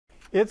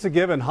It's a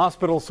given.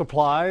 Hospitals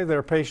supply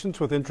their patients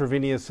with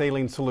intravenous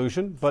saline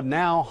solution, but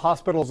now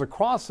hospitals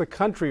across the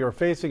country are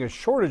facing a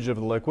shortage of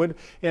the liquid,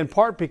 in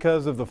part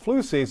because of the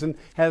flu season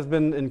has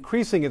been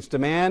increasing its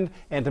demand.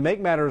 And to make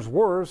matters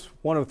worse,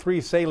 one of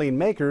 3 saline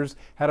makers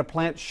had a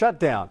plant shut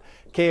down.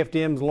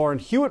 KFDM's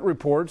Huet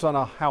reports on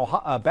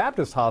how a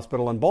Baptist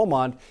hospital in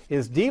Beaumont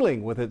is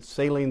dealing with its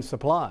saline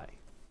supply.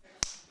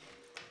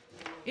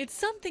 It's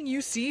something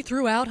you see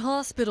throughout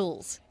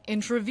hospitals,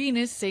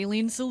 intravenous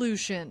saline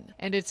solution,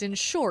 and it's in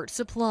short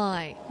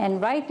supply.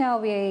 And right now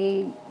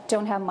we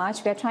don't have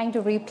much. We're trying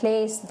to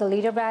replace the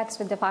liter bags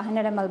with the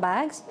 500 ml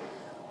bags.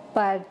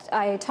 But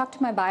I talked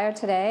to my buyer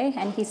today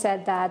and he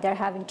said that they're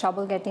having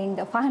trouble getting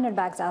the 500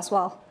 bags as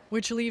well.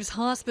 Which leaves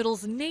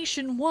hospitals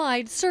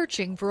nationwide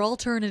searching for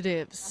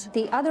alternatives.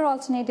 The other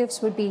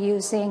alternatives would be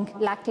using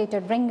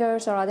lactated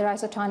ringers or other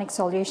isotonic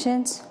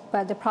solutions,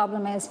 but the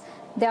problem is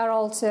they are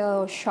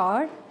also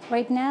short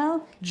right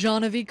now.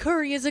 Jahnavi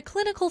Karri is a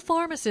clinical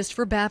pharmacist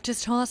for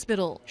Baptist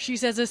Hospital. She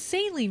says a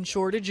saline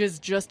shortage is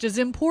just as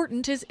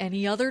important as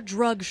any other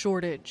drug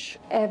shortage.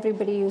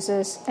 Everybody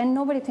uses, and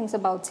nobody thinks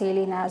about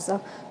saline as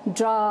a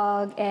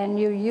drug, and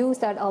you use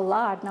that a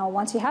lot. Now,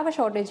 once you have a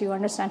shortage, you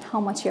understand how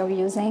much you're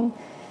using.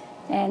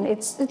 And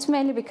it's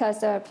mainly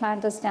because the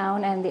plant is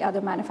down and the other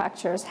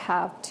manufacturers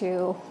have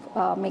to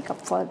make up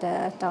for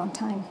the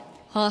downtime.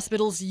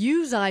 Hospitals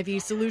use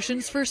IV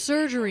solutions for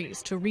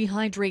surgeries, to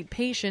rehydrate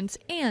patients,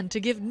 and to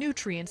give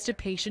nutrients to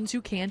patients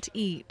who can't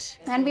eat.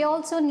 And we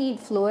also need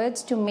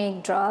fluids to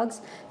make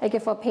drugs. Like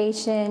if a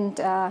patient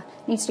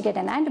needs to get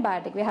an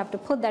antibiotic, we have to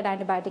put that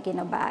antibiotic in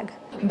a bag.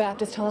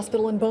 Baptist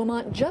Hospital in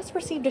Beaumont just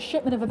received a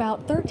shipment of about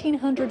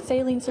 1,300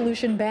 saline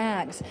solution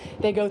bags.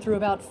 They go through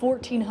about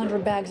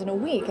 1,400 bags in a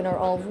week and are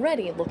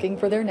already looking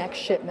for their next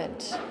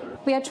shipment.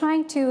 We are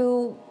trying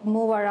to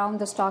move around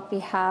the stock we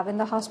have in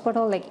the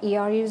hospital, like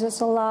ER uses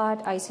a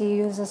lot, ICU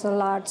uses a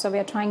lot, so we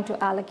are trying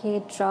to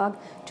allocate drug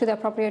to the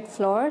appropriate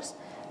floors,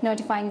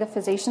 notifying the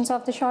physicians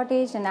of the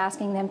shortage and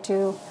asking them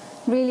to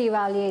really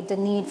evaluate the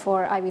need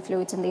for IV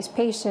fluids in these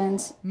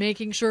patients.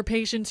 Making sure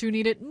patients who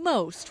need it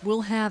most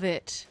will have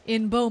it.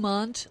 In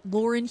Beaumont,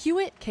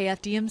 Huet,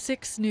 KFDM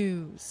 6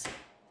 News.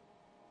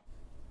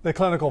 The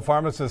clinical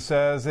pharmacist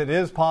says it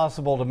is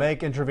possible to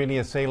make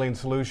intravenous saline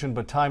solution,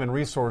 but time and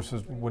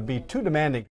resources would be too demanding.